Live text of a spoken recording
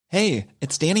Hey,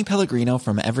 it's Danny Pellegrino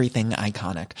from Everything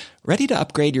Iconic. Ready to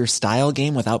upgrade your style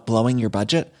game without blowing your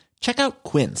budget? Check out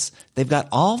Quince. They've got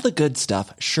all the good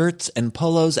stuff, shirts and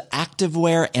polos,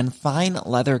 activewear, and fine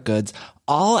leather goods,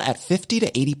 all at 50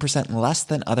 to 80% less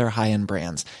than other high-end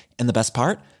brands. And the best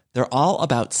part? They're all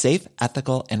about safe,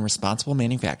 ethical, and responsible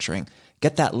manufacturing.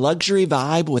 Get that luxury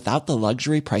vibe without the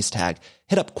luxury price tag.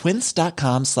 Hit up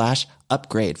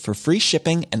quince.com/upgrade for free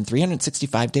shipping and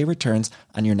 365-day returns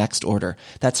on your next order.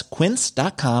 That's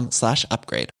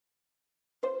quince.com/upgrade.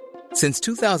 Since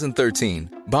 2013,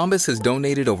 Bombas has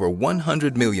donated over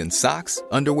 100 million socks,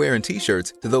 underwear, and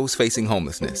T-shirts to those facing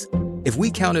homelessness. If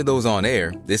we counted those on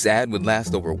air, this ad would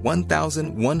last over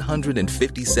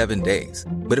 1,157 days.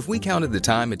 But if we counted the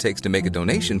time it takes to make a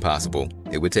donation possible,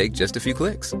 it would take just a few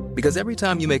clicks. Because every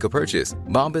time you make a purchase,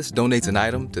 Bombas donates an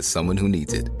item to someone who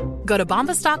needs it. Go to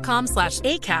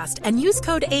bombas.com/ACAST and use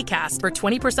code ACAST for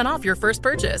 20% off your first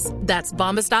purchase. That's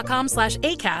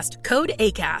bombas.com/ACAST, code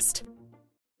ACAST.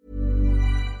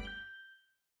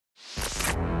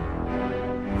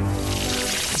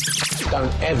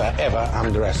 Don't ever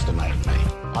underestimate me.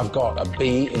 I've got a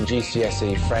B in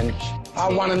GCSE French.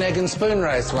 I won an egg and spoon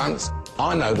race once.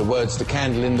 I know the words to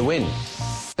Candle in the Wind.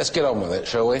 Let's get on with it,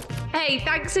 shall we? Hey,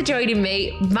 thanks for joining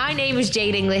me. My name is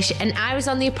Jade English and I was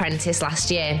on The Apprentice last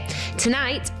year.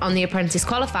 Tonight, on The Apprentice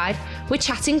Qualified, we're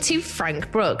chatting to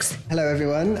Frank Brooks. Hello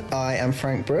everyone, I am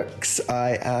Frank Brooks.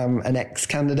 I am an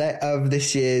ex-candidate of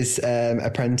this year's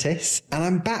Apprentice. And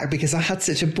I'm back because I had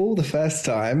such a ball the first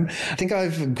time. I think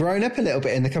I've grown up a little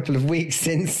bit in the couple of weeks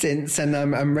since and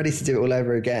I'm ready to do it all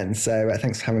over again. So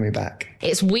thanks for having me back.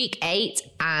 It's week 8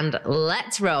 and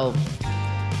let's roll.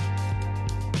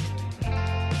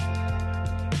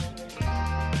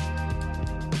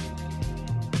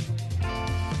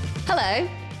 Hello.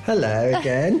 Hello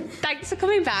again. Thanks for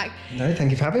coming back. No, thank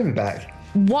you for having me back.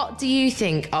 What do you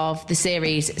think of the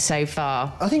series so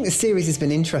far? I think the series has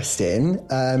been interesting.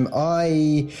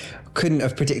 I couldn't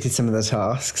have predicted some of the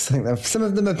tasks. I think some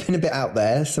of them have been a bit out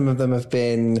there. Some of them have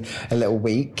been a little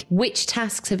weak. Which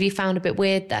tasks have you found a bit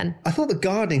weird then? I thought the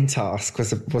guarding task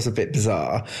was a bit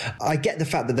bizarre. I get the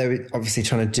fact that they were obviously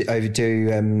trying to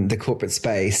overdo the corporate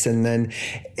space, and then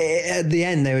at the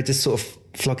end they were just sort of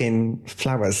flogging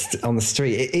flowers on the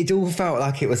street. It all felt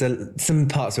like it was some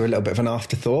parts were a little bit of an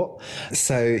afterthought.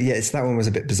 So yes, that one was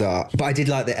a bit bizarre. But I did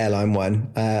like the airline one.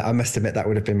 I must admit that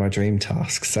would have been my dream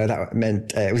task. So that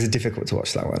meant it was difficult to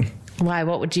watch that one. Why?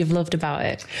 What would you have loved about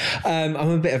it? I'm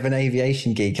a bit of an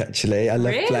aviation geek, actually. I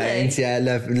love planes. Yeah, I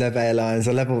love airlines.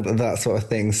 I love all that sort of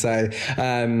thing. So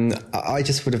I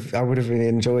would have really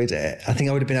enjoyed it. I think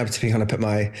I would have been able to kind of put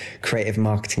my creative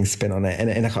marketing spin on it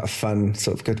in a kind of fun,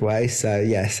 sort of good way. So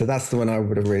yeah, so that's the one I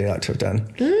would have really liked to have done.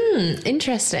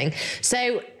 Interesting.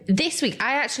 So this week,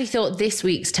 I actually thought this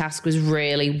week's task was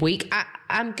really weak.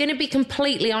 I'm going to be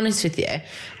completely honest with you.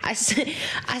 I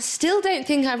still don't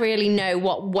think I really know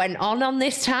what went on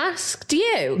this task. Do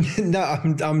you? No,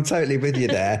 I'm totally with you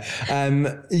there.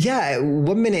 Yeah,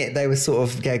 1 minute they were sort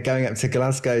of going up to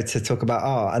Glasgow to talk about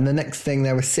art, and the next thing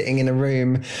they were sitting in a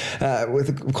room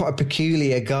with quite a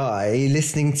peculiar guy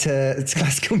listening to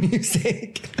classical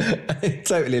music. It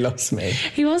totally lost me.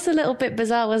 He was a little bit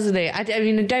bizarre, wasn't he? I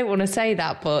mean, I don't want to say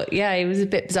that, but yeah, he was a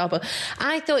bit bizarre. But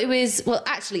I thought it was, well,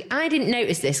 actually, I didn't notice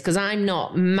this because I'm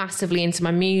not massively into my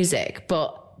music,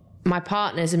 but my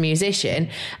partner's a musician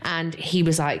and he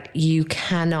was like, you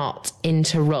cannot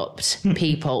interrupt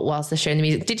people whilst they're showing the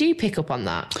music. Did you pick up on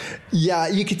that? Yeah,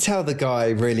 you could tell the guy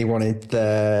really wanted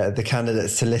the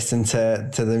candidates to listen to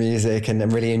the music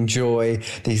and really enjoy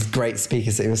these great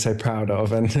speakers that he was so proud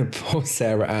of. And poor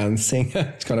Sarah Ann seeing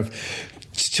her kind of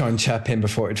try and chirp in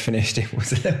before it finished, it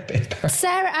was a little bit embarrassing.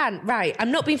 Sarah Ann, right,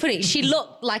 I'm not being funny. She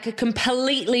looked like a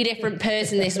completely different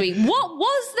person this week. What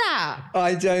was that?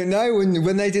 I don't know.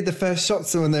 When they did the first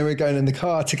shots when they were going in the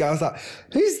car to go, I was like,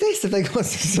 who's this? Have they got some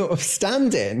sort of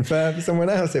stand-in for someone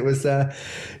else? It was,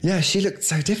 she looked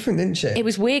so different, didn't she? It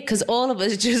was weird because all of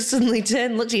us just suddenly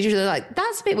turned and looked at each other like,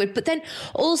 that's a bit weird. But then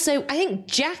also, I think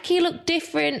Jackie looked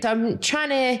different. I'm trying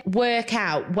to work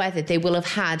out whether they will have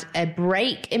had a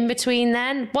break in between then.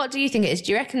 What do you think it is?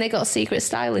 Do you reckon they got secret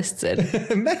stylists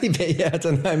in? Maybe, yeah, I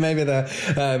don't know. Maybe they're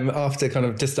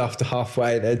just after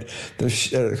halfway, they've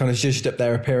kind of zhuzhed up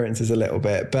their appearances a little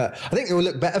bit. But I think they will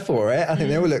look better for it. I think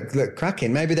they will look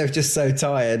cracking. Maybe they're just so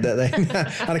tired that they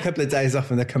had a couple of days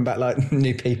off and they come back like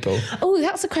new people. Oh,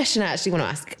 that's a question I actually want to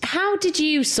ask. How did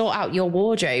you sort out your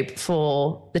wardrobe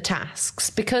for the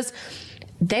tasks? Because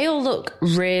they all look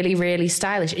really, really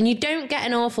stylish and you don't get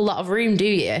an awful lot of room, do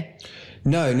you?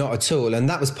 No, not at all. And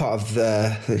that was part of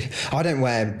I don't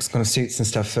wear kind of suits and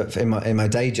stuff in my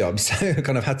day job, so I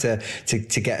kind of had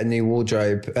to get a new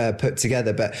wardrobe put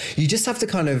together. But you just have to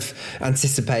kind of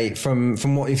anticipate from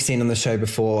what you've seen on the show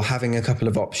before, having a couple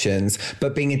of options,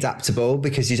 but being adaptable,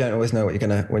 because you don't always know what you're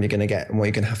gonna get and what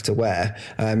you're gonna have to wear.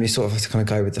 You sort of have to kind of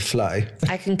go with the flow.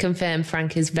 I can confirm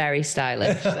Frank is very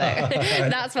stylish, so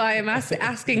that's why I'm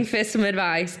asking for some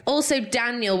advice. Also,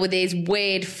 Daniel with his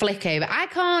weird flick over. I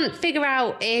can't figure out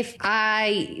if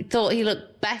I thought he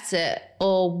looked better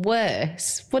or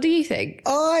worse. What do you think?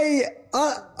 I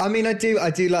mean, I do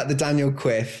like the Daniel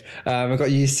quiff. I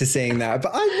got used to seeing that,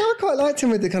 but I quite liked him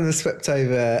with the kind of swept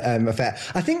over affair.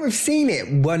 I think we've seen it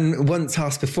one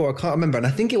task before. I can't remember, and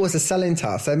I think it was a sell-in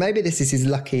task. So maybe this is his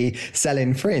lucky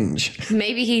sell-in fringe.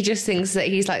 Maybe he just thinks that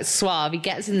he's like suave. He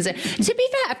gets in. To be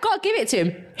fair, I've got to give it to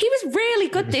him. He was really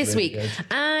good this week. Good.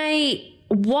 I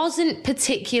wasn't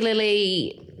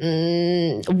particularly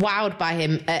wowed by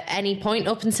him at any point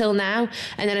up until now,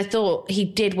 and then I thought he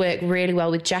did work really well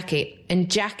with Jackie,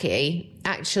 and Jackie,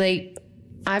 actually,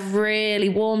 I've really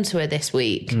warmed to her this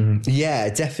week. Mm-hmm. Yeah,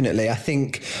 definitely. I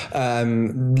think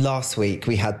last week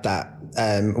we had that.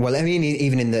 Well, I mean,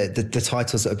 even in the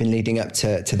titles that have been leading up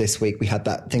to this week, we had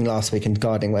that thing last week in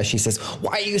Guarding where she says,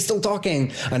 "Why are you still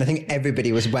talking?" And I think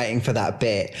everybody was waiting for that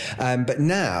bit. But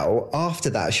now,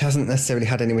 after that, she hasn't necessarily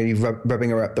had anybody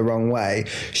rubbing her up the wrong way.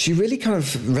 She really kind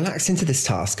of relaxed into this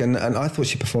task, and I thought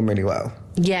she performed really well.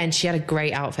 Yeah, and she had a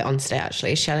great outfit on today,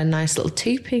 actually. She had a nice little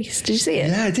two-piece. Did you see it?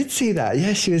 Yeah, I did see that.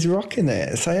 Yeah, she was rocking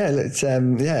it. So,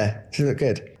 yeah, she looked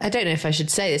good. I don't know if I should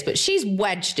say this, but she's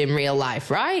wedged in real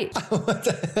life, right? I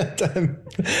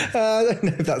don't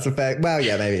know if that's a fair... Well,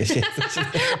 yeah, maybe she is.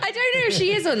 I don't know if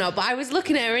she is or not, but I was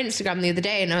looking at her Instagram the other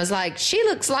day and I was like, she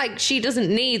looks like she doesn't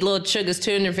need Lord Sugar's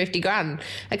 250 grand.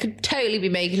 I could totally be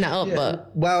making that up,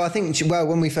 but... Well, I think,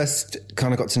 when we first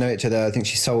kind of got to know each other, I think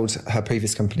she sold her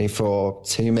previous company for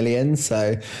 2 million,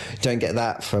 so don't get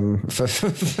that for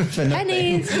nothing.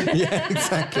 Pennies. Yeah,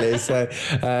 exactly. So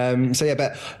yeah,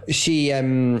 but she...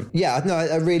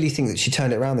 I really think that she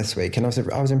turned it around this week, and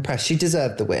I was impressed. She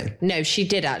deserved the win. No, she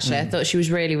did actually. I thought she was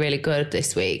really, really good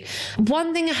this week.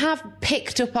 One thing I have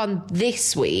picked up on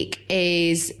this week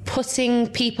is putting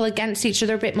people against each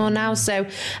other a bit more now. So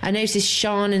I noticed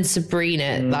Sean and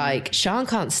Sabrina. Like, Sean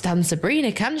can't stand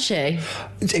Sabrina, can she?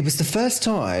 It was the first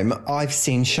time I've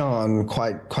seen Sean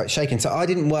quite shaken. So I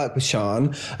didn't work with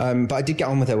Sean, but I did get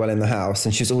on with her well in the house,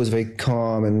 and she was always very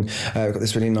calm and got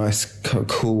this really nice,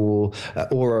 cool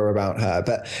aura about her.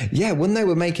 But yeah, when they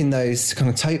were making those kind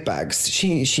of tote bags,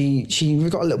 she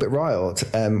got a little bit riled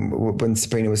when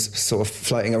Sabrina was sort of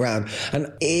floating around.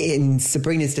 And in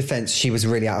Sabrina's defence, she was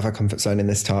really out of her comfort zone in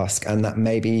this task, and that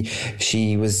maybe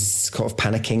she was kind of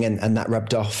panicking, and that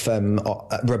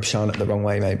rubbed Sean the wrong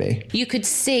way, maybe. You could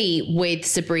see with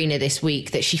Sabrina this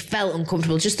week that she felt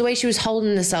uncomfortable, just the way she was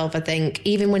holding herself. I think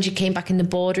even when she came back in the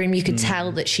boardroom, you could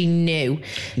tell that she knew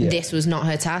this was not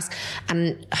her task.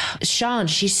 And Sean,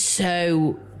 she's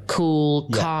so cool,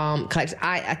 calm, collected.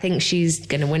 I think she's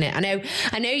going to win it.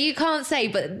 I know you can't say,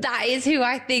 but that is who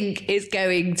I think is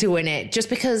going to win it, just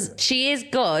because she is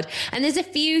good. And there's a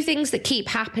few things that keep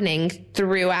happening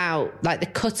throughout, like the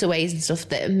cutaways and stuff,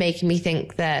 that are making me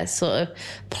think they're sort of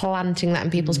planting that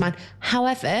in people's mind.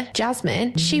 However,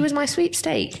 Jasmine, she was my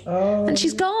sweepstake, and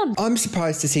she's gone. I'm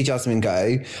surprised to see Jasmine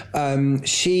go.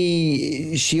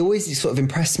 She always sort of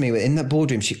impressed me in that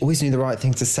boardroom. She always knew the right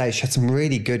thing to say. She had some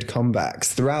really good comebacks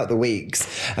throughout the weeks.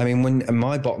 I mean, when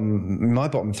my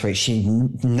bottom three, she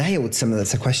nailed some of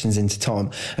the questions into Tom,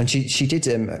 and she did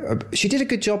a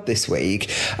good job this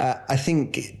week. I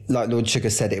think, like Lord Sugar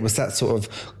said, it was that sort of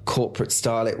corporate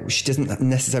style. She doesn't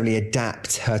necessarily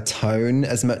adapt her tone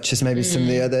as much as maybe some of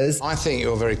the others. I think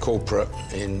you're very corporate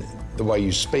in the way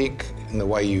you speak, in the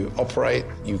way you operate.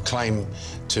 You claim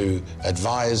to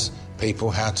advise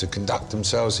people how to conduct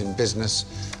themselves in business,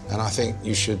 and I think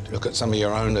you should look at some of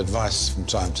your own advice from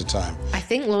time to time. I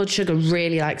think Lord Sugar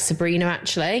really likes Sabrina,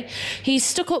 actually. He's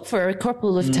stuck up for her a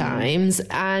couple of times,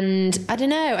 and I don't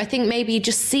know, I think maybe he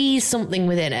just sees something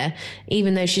within her,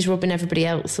 even though she's rubbing everybody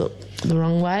else up the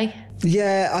wrong way.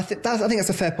 Yeah, I think that's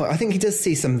a fair point. I think he does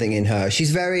see something in her. She's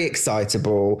very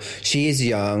excitable. She is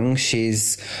young.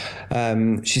 She's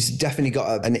definitely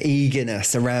got an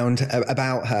eagerness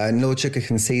about her, and Lord Sugar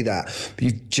can see that. But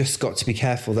you've just got to be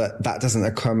careful that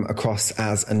doesn't come across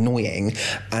as annoying.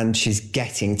 And she's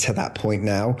getting to that point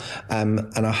now, and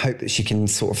I hope that she can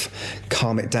sort of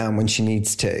calm it down when she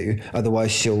needs to.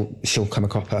 Otherwise, she'll come a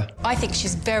copper. I think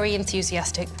she's very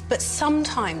enthusiastic, but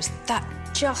sometimes that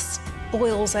just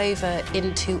boils over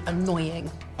into annoying.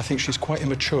 I think she's quite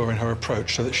immature in her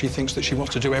approach, so that she thinks that she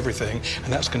wants to do everything,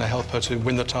 and that's going to help her to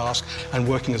win the task, and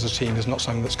working as a team is not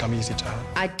something that's come easy to her.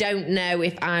 I don't know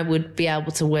if I would be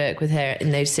able to work with her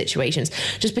in those situations,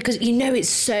 just because, it's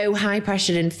so high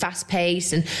pressured and fast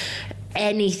paced, and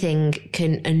anything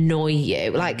can annoy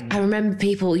you. Like, I remember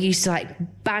people used to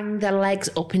bang their legs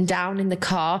up and down in the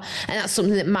car, and that's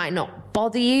something that might not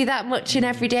bother you that much in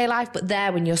everyday life, but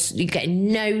there, when you're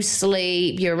getting no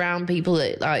sleep, you're around people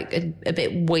that are a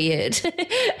bit weird,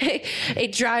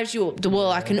 it drives you up the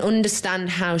wall. I can understand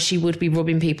how she would be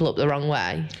rubbing people up the wrong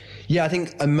way. Yeah, I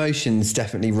think emotions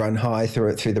definitely run high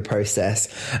through the process,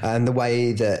 and the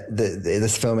way that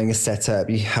this filming is set up,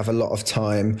 you have a lot of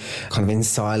time kind of in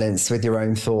silence with your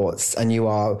own thoughts, and you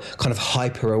are kind of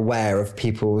hyper aware of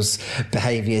people's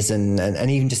behaviours and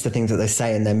even just the things that they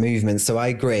say and their movements. So I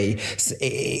agree,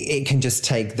 it can just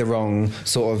take the wrong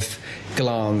sort of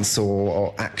glance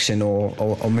or action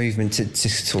or movement to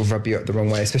sort of rub you up the wrong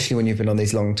way, especially when you've been on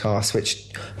these long tasks, which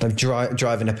I'm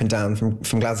driving up and down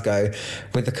from Glasgow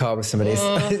with the car with somebody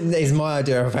is my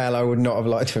idea of hell. I would not have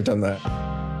liked to have done that.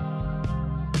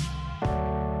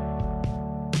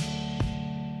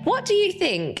 What do you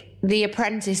think The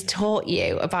Apprentice taught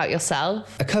you about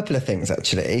yourself? A couple of things,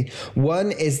 actually.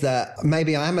 One is that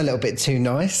maybe I am a little bit too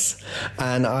nice,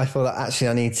 and I feel that actually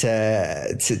I need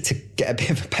to get a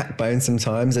bit of a backbone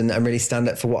sometimes and really stand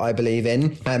up for what I believe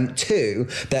in. Two,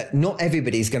 that not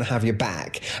everybody's going to have your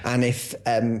back, and if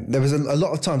there was a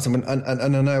lot of times, and I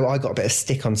know I got a bit of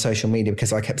stick on social media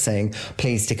because I kept saying,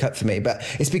 please stick up for me, but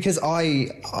it's because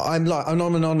I'm not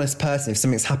an honest person. If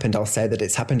something's happened, I'll say that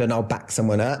it's happened and I'll back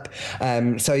someone up.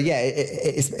 So yeah,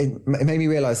 it made me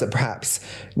realise that perhaps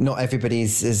not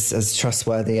everybody's as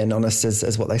trustworthy and honest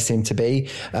as what they seem to be.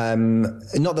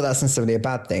 Not that that's necessarily a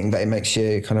bad thing, but it makes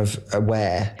you kind of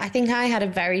aware. I think I had a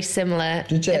very similar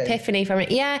epiphany from it.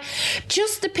 Yeah,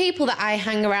 just the people that I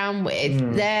hang around with,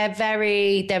 they're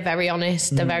very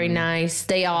honest, they're very nice,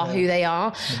 they are who they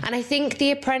are. And I think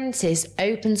The Apprentice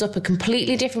opens up a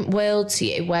completely different world to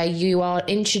you, where you are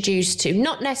introduced to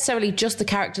not necessarily just the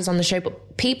characters on the show,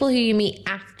 but people who you meet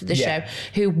after the show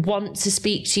who want to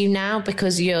speak to you now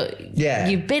because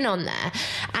you've been on there.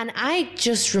 And I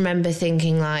just remember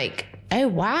thinking oh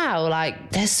wow,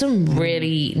 there's some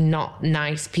really not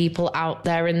nice people out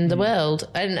there in the world.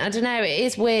 And I don't know, it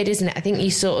is weird, isn't it? I think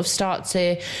you sort of start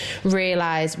to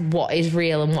realise what is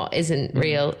real and what isn't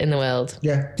real in the world.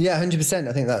 Yeah, 100%.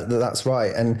 I think that's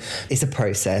right. And it's a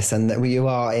process, and that you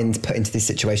are put into these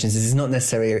situations. This is not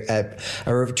necessarily a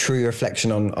true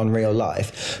reflection on real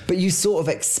life, but you sort of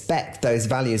expect those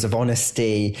values of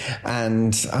honesty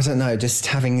and, I don't know, just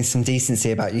having some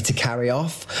decency about you to carry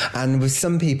off. And with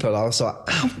some people, I was like,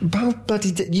 how bloody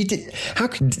you did? How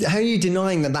are you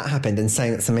denying that happened and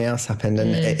saying that something else happened?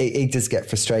 And it does get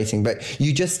frustrating, but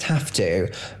you just have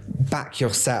to back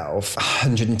yourself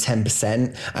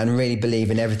 110% and really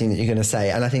believe in everything that you're going to say.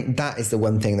 And I think that is the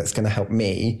one thing that's going to help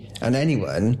me and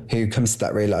anyone who comes to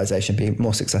that realisation be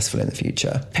more successful in the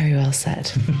future. Very well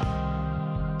said.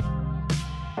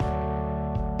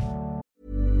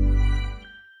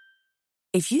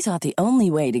 If you thought the only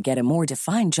way to get a more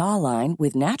defined jawline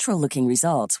with natural-looking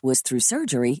results was through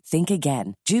surgery, think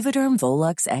again. Juvederm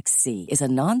Volux XC is a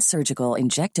non-surgical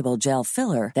injectable gel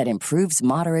filler that improves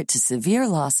moderate to severe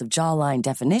loss of jawline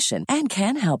definition and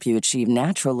can help you achieve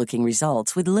natural-looking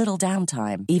results with little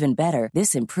downtime. Even better,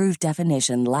 this improved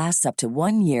definition lasts up to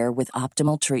 1 year with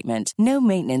optimal treatment. No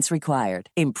maintenance required.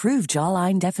 Improve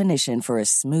jawline definition for a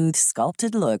smooth,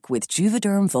 sculpted look with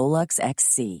Juvederm Volux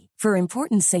XC. For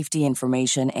important safety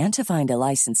information and to find a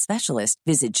licensed specialist,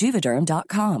 visit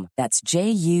Juvederm.com. That's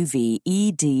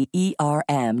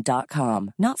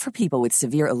Juvederm.com. Not for people with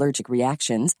severe allergic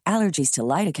reactions, allergies to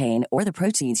lidocaine, or the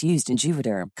proteins used in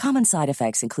Juvederm. Common side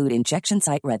effects include injection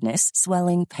site redness,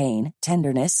 swelling, pain,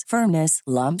 tenderness, firmness,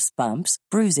 lumps, bumps,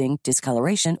 bruising,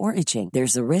 discoloration, or itching.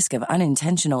 There's a risk of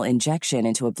unintentional injection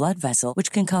into a blood vessel,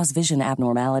 which can cause vision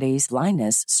abnormalities,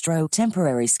 blindness, stroke,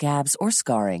 temporary scabs, or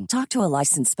scarring. Talk to a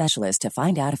licensed specialist to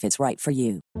find out if it's right for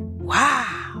you.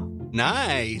 Wow.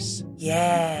 Nice.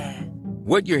 Yeah.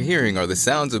 What you're hearing are the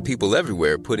sounds of people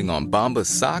everywhere putting on Bombas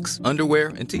socks, underwear,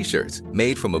 and T-shirts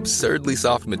made from absurdly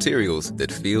soft materials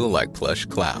that feel like plush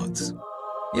clouds.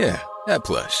 Yeah, that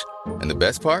plush. And the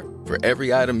best part? For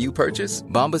every item you purchase,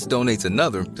 Bombas donates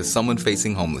another to someone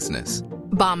facing homelessness.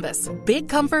 Bombas. Big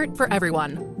comfort for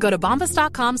everyone. Go to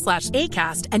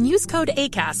bombas.com/ACAST and use code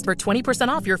ACAST for 20%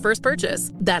 off your first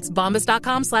purchase. That's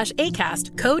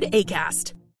bombas.com/ACAST. Code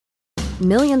ACAST.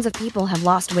 Millions of people have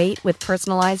lost weight with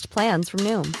personalized plans from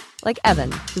Noom. Like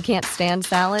Evan, who can't stand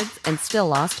salads and still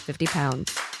lost 50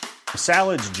 pounds.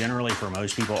 Salads generally for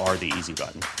most people are the easy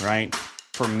button, right?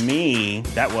 For me,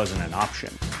 that wasn't an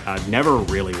option. I never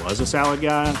really was a salad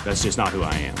guy. That's just not who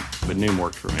I am. But Noom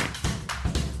worked for me.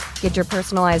 Get your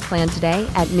personalized plan today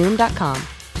at Noom.com.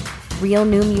 Real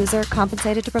Noom user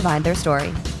compensated to provide their story.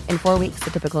 In 4 weeks,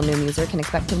 the typical Noom user can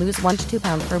expect to lose 1 to 2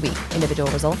 pounds per week. Individual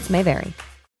results may vary.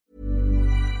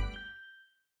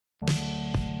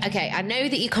 Okay, I know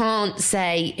that you can't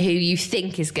say who you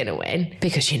think is going to win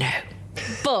because you know.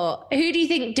 But who do you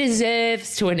think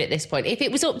deserves to win at this point? If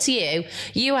it was up to you,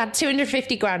 you had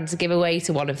 250 grand to give away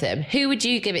to one of them. Who would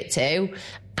you give it to?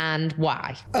 And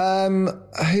why?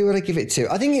 Who would I give it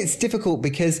to? I think it's difficult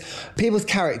because people's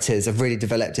characters have really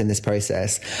developed in this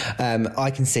process. I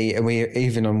can see, and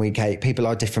even on week 8, people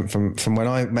are different from when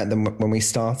I met them when we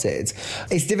started.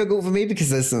 It's difficult for me because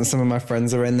there's some of my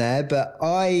friends are in there, but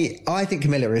I think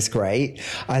Camilla is great.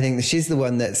 I think that she's the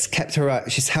one that's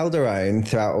she's held her own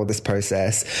throughout all this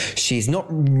process. She's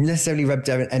not necessarily rubbed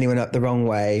anyone up the wrong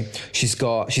way.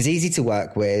 She's easy to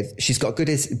work with. She's got good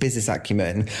business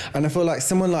acumen, and I feel like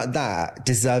someone like that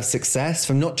deserves success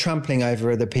from not trampling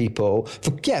over other people,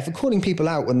 for calling people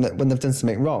out when they've done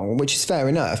something wrong, which is fair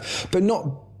enough, but not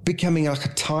becoming like a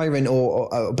tyrant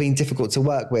or being difficult to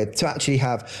work with, to actually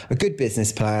have a good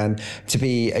business plan, to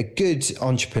be a good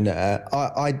entrepreneur.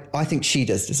 I think she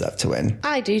does deserve to win.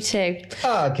 I do too.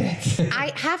 Oh, okay.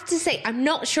 I have to say, I'm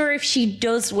not sure if she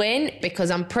does win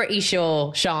because I'm pretty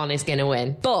sure Sean is going to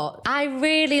win. But I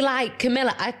really like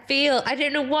Camilla. I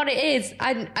don't know what it is.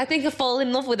 I think I fall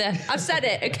in love with her. I've said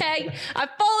it, okay? I've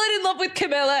fallen in love with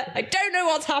Camilla. I don't know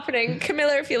what's happening.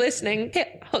 Camilla, if you're listening,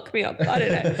 hook me up. I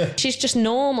don't know. She's just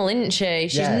normal, isn't she?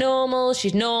 She's normal,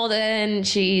 she's northern,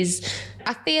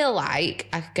 I feel like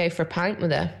I could go for a pint with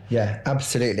her. Yeah,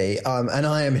 absolutely. And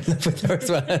I am in love with her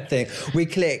as well, I think. We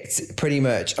clicked pretty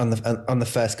much on the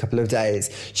first couple of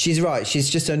days. She's right. She's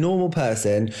just a normal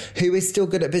person who is still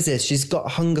good at business. She's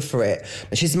got hunger for it.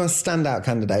 She's my standout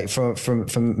candidate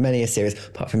from many a series,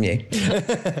 apart from you.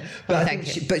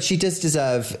 But she does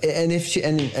deserve, and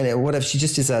she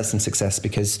just deserves some success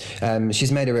because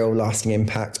she's made a real lasting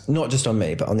impact, not just on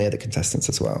me, but on the other contestants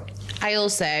as well.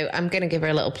 I'm going to give her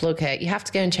a little plug here. You have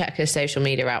to go and check her social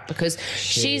media out because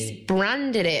she's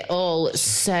branded it all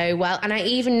so well. And I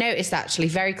even noticed, actually,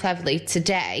 very cleverly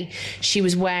today, she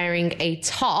was wearing a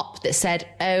top that said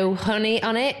 "Oh Honey"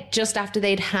 on it just after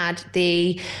they'd had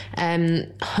the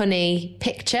honey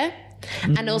picture.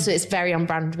 Mm-hmm. And also it's very on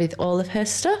brand with all of her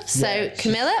stuff. So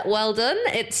Camilla, well done.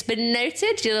 It's been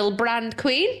noted, your little brand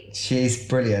queen. She's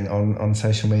brilliant on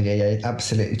social media. Yeah,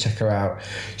 absolutely check her out.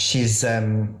 She's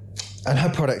and her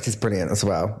product is brilliant as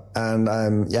well. And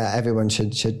everyone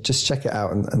should just check it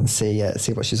out and see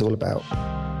what she's all about.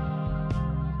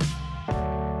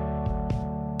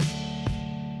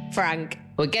 Frank,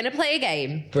 we're going to play a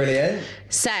game. Brilliant.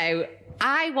 So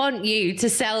I want you to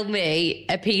sell me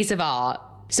a piece of art.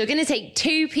 So we're going to take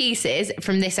 2 pieces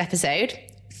from this episode.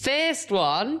 First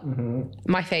one,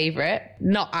 my favourite,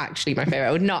 not actually my favourite.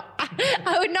 I would not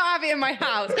have it in my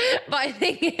house, but I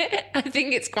think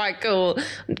it's quite cool.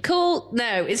 Cool?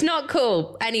 No, it's not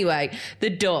cool. Anyway, the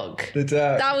duck. The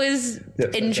duck. That was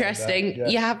interesting.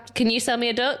 That, yeah. Can you sell me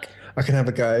a duck? I can have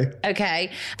a go. Okay.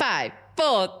 5,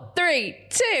 4, 3,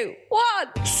 2,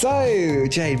 1. So,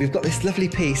 Jade, we've got this lovely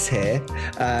piece here.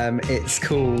 It's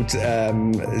called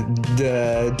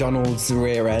the Donald's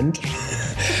Rear End.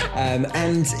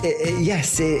 And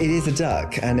it is a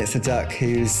duck, and it's a duck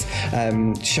who's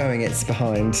showing its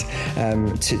behind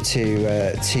to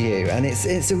you. And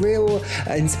it's a real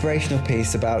inspirational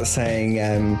piece about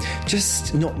saying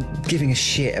just not giving a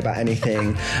shit about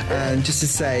anything, and just to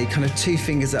say kind of 2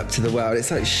 fingers up to the world.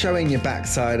 It's like showing your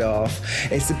backside off.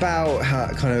 It's about how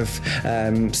kind of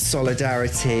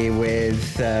solidarity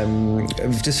with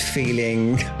just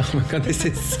feeling. Oh my god, this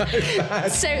is so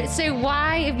bad. So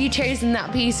why have you chosen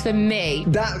that piece for me?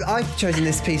 I've chosen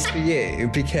this piece for you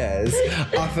because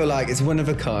I feel like it's one of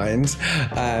a kind.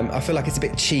 I feel like it's a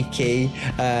bit cheeky.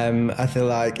 I feel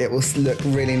like it will look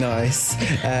really nice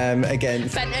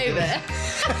against. Bent over.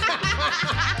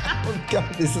 Oh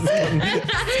god, this has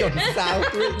gone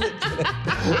south, literally.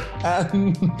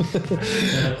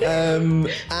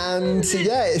 And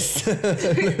yes.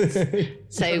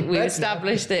 So we've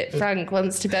established that Frank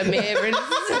wants to bend me over and...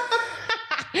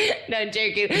 No, I'm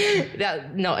joking.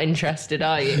 Not interested,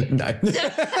 are you? No.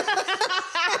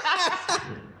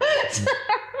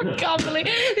 Can't believe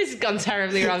this has gone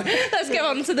terribly wrong. Let's go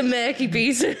on to the murky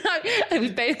piece.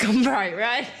 We've both gone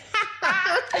right?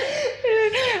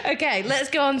 Okay, let's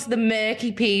go on to the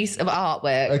murky piece of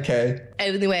artwork. Okay.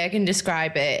 Only way I can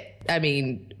describe it,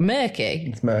 murky.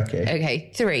 It's murky.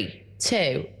 Okay, 3,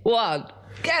 2, 1,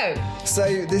 go.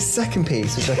 So this second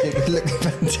piece, which I think would look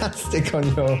fantastic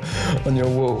on your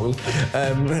wall,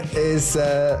 is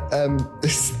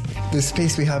this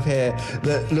piece we have here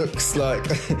that looks like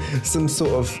some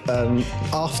sort of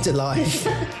afterlife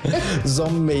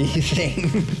zombie thing.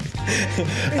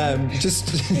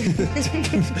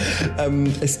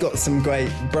 It's got some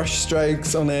great brush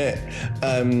strokes on it.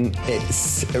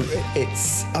 It's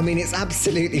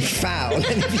absolutely foul. And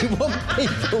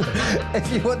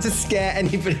if you want to scare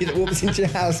anybody that walks into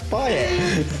your house, buy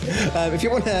it.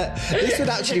 This would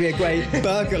actually be a great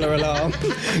burglar alarm,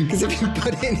 because if you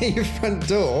put it near your front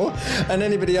door and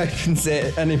anybody opens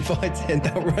it and invites it,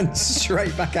 they'll run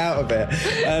straight back out of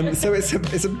it. So it's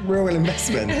a real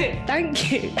investment.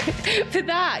 Thank you for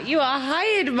that. You are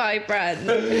hired, my friend.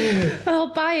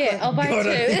 I'll buy it. I'll buy it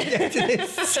too. Get to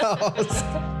this task.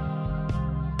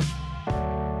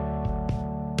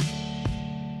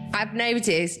 I've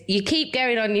noticed you keep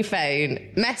going on your phone,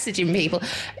 messaging people.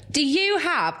 Do you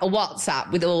have a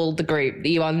WhatsApp with all the group that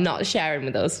you are not sharing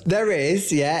with us? There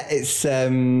is, yeah. It's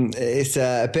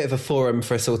a bit of a forum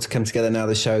for us all to come together now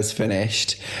the show's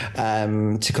finished,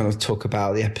 to kind of talk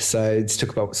about the episodes, talk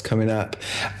about what's coming up.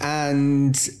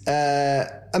 And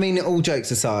all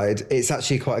jokes aside, it's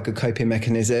actually quite a good coping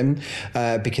mechanism,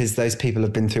 because those people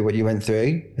have been through what you went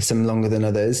through, some longer than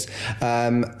others.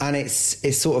 And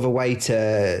it's sort of a way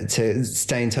to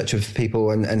stay in touch with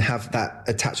people and have that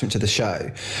attachment to the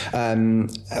show,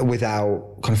 without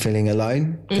kind of feeling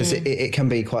alone, because it can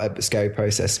be quite a scary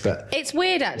process. But it's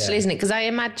weird, actually, isn't it? Because I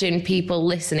imagine people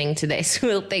listening to this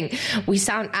will think we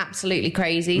sound absolutely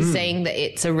crazy saying that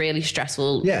it's a really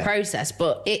stressful process,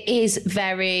 but it is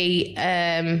very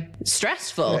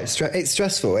stressful. Yeah, it's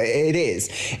stressful. It is.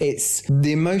 It's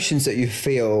the emotions that you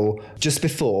feel just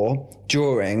before,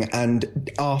 during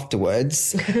and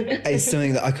afterwards is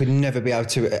something that I could never be able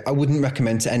to, I wouldn't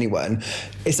recommend to anyone.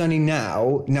 It's only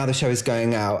now the show is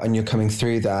going out and you're coming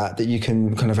through that you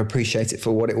can kind of appreciate it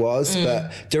for what it was.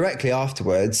 But directly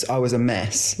afterwards, I was a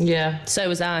mess. Yeah, so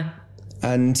was I.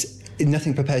 And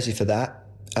nothing prepares you for that.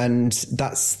 And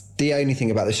that's the only thing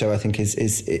about the show I think is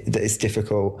that it's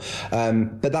difficult.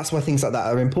 But that's why things like that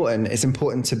are important. It's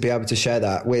important to be able to share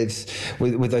that with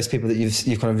those people that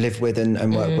you've kind of lived with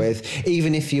and worked with,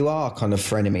 even if you are kind of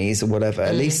frenemies or whatever.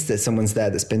 At least that someone's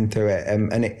there that's been through it,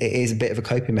 and it is a bit of a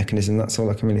coping mechanism. That's all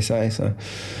I can really say. So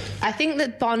I think the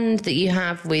bond that you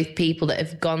have with people that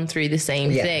have gone through the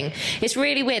same thing, it's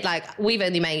really weird. Like, we've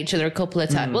only met each other a couple of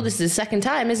times. Well, this is the second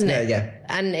time, isn't it? Yeah.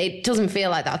 And it doesn't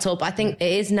feel like that at all. But I think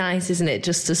it is nice, isn't it,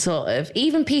 just to sort of,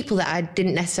 even people that I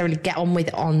didn't necessarily get on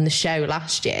with on the show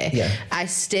last year, I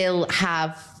still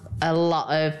have a lot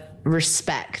of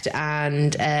respect,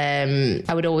 and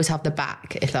I would always have the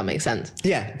back, if that makes sense.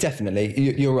 Yeah, definitely.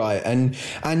 You're right. And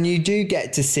you do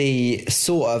get to see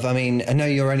sort of, I mean, I know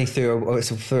you're only through a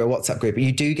WhatsApp group, but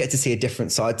you do get to see a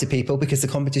different side to people, because the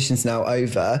competition's now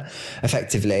over,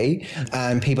 effectively,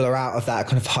 and people are out of that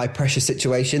kind of high pressure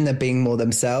situation. They're being more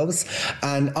themselves.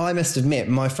 And I must admit,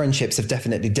 my friendships have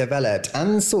definitely developed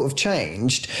and sort of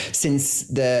changed since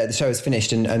the show has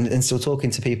finished, and still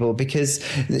talking to people, because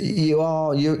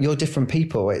you're different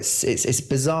people. It's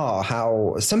bizarre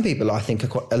how some people, I think, are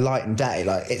quite light and day,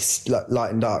 like it's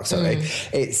light and dark. Sorry,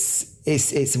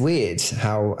 it's weird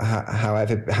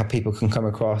how people can come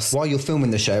across while you're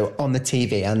filming the show on the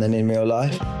TV and then in real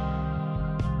life.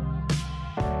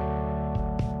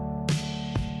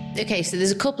 Okay, so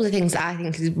there's a couple of things that I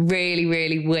think is really,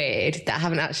 really weird that I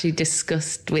haven't actually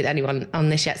discussed with anyone on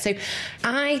this yet. So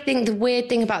I think the weird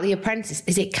thing about The Apprentice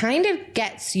is it kind of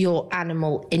gets your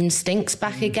animal instincts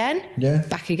back again. Yeah.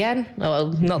 Back again.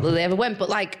 Well, not that they ever went, but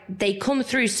like they come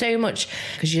through so much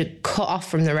because you're cut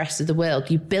off from the rest of the world.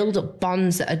 You build up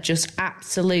bonds that are just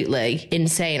absolutely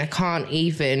insane. I can't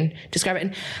even describe it.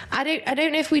 And I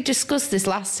don't know if we discussed this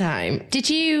last time.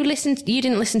 You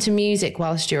didn't listen to music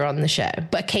whilst you were on the show,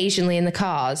 but occasionally in the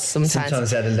cars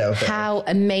sometimes I had a little bit. How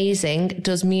amazing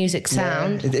does music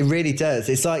sound? Yeah, it really does.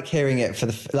 It's like hearing it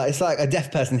it's like a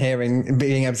deaf person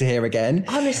being able to hear again.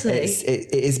 Honestly,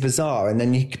 it is bizarre. And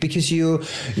then because you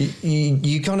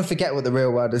kind of forget what the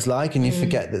real world is like, and you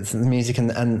forget that the music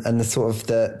and the sort of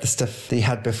the stuff that you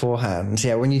had beforehand.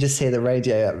 Yeah, when you just hear the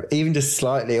radio, even just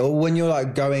slightly, or when you're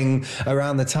like going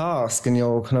around the task and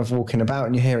you're kind of walking about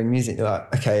and you're hearing music, you're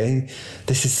like, okay,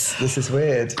 this is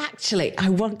weird. Actually, I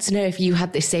want to know if you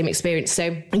had this same experience.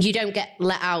 So you don't get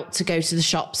let out to go to the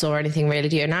shops or anything, really,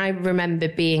 do you? And I remember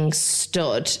being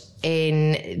stood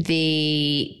in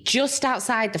just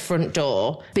outside the front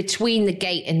door, between the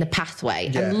gate and the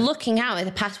pathway, and looking out at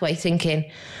the pathway thinking,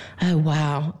 oh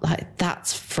wow, like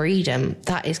that's freedom.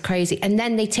 That is crazy. And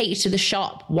then they take you to the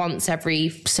shop once every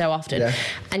so often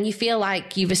and you feel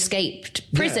like you've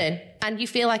escaped prison. And you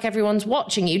feel like everyone's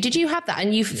watching you. Did you have that?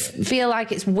 And you feel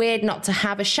like it's weird not to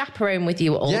have a chaperone with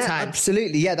you at all times? Yeah,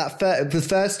 absolutely. Yeah, the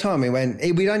first time we went,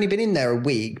 we'd only been in there a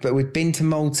week, but we'd been to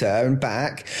Malta and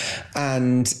back.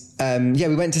 And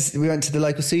we went to the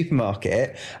local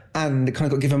supermarket and kind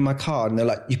of got given my card. And they're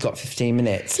like, you've got 15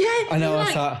 minutes. Yeah, and I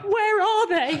was like, where are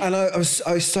they? And I was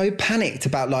so panicked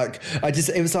about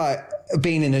it was like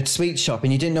being in a sweet shop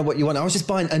and you didn't know what you want. I was just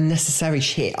buying unnecessary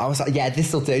shit. I was like, yeah,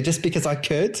 this will do, just because I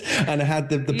could. And I had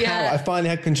the power. I finally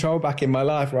had control back in my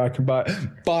life where I could buy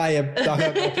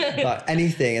like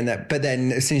anything. But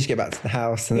then as soon as you get back to the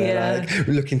house and they're like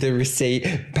looking through the receipt,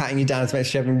 patting you down to make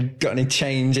sure you haven't got any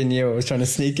change in you, or was trying to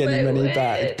sneak any money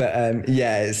back. But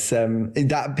it's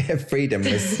that bit of freedom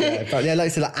was but like I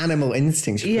said, like animal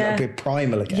instincts, you feel like a bit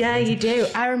primal again. Yeah, you do.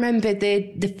 I remember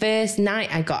the first night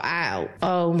I got out,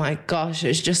 oh my gosh, it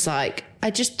was just like, I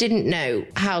just didn't know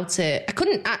I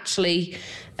couldn't actually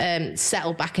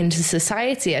settle back into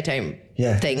society, I don't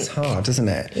think. It's hard, isn't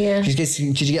it? Yeah. Did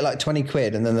you get like 20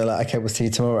 quid and then they're like, okay, we'll see you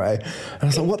tomorrow? And I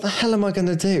was like, what the hell am I going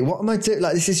to do? What am I doing?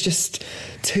 Like, this is just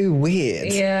too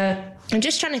weird. Yeah. I'm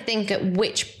just trying to think at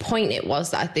which point it was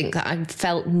that I think that I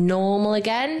felt normal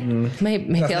again.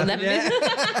 Maybe I'll never.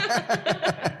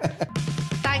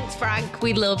 Thanks, Frank.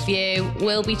 We love you.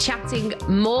 We'll be chatting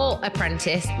more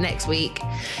Apprentice next week.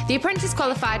 The Apprentice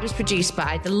Qualified was produced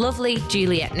by the lovely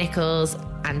Juliet Nichols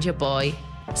and your boy,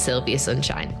 Sylvia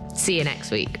Sunshine. See you next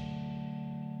week.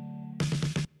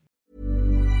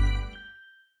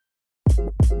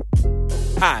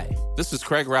 Hi, this is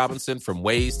Craig Robinson from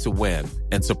Ways to Win,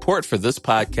 and support for this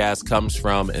podcast comes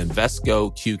from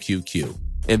Invesco QQQ.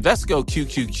 Invesco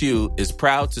QQQ is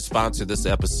proud to sponsor this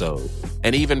episode,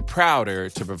 and even prouder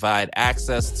to provide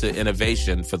access to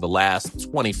innovation for the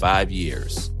last 25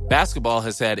 years. Basketball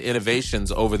has had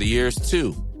innovations over the years,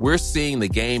 too. We're seeing the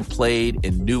game played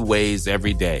in new ways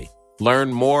every day.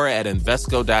 Learn more at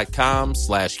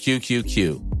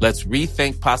Invesco.com/QQQ. Let's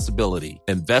rethink possibility.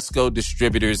 Invesco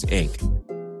Distributors, Inc.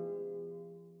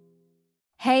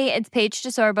 Hey, it's Paige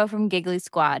DeSorbo from Giggly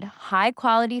Squad. High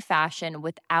quality fashion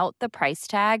without the price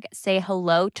tag. Say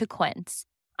hello to Quince.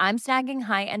 I'm snagging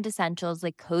high-end essentials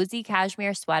like cozy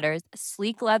cashmere sweaters,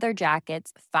 sleek leather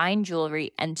jackets, fine jewelry,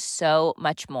 and so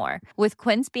much more. With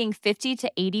Quince being 50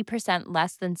 to 80%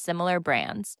 less than similar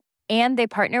brands. And they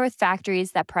partner with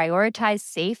factories that prioritize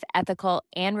safe, ethical,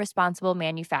 and responsible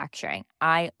manufacturing.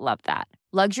 I love that.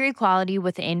 Luxury quality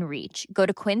within reach. Go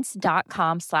to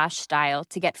quince.com/style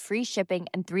to get free shipping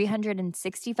and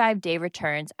 365-day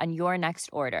returns on your next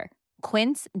order.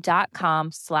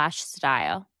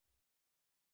 Quince.com/style.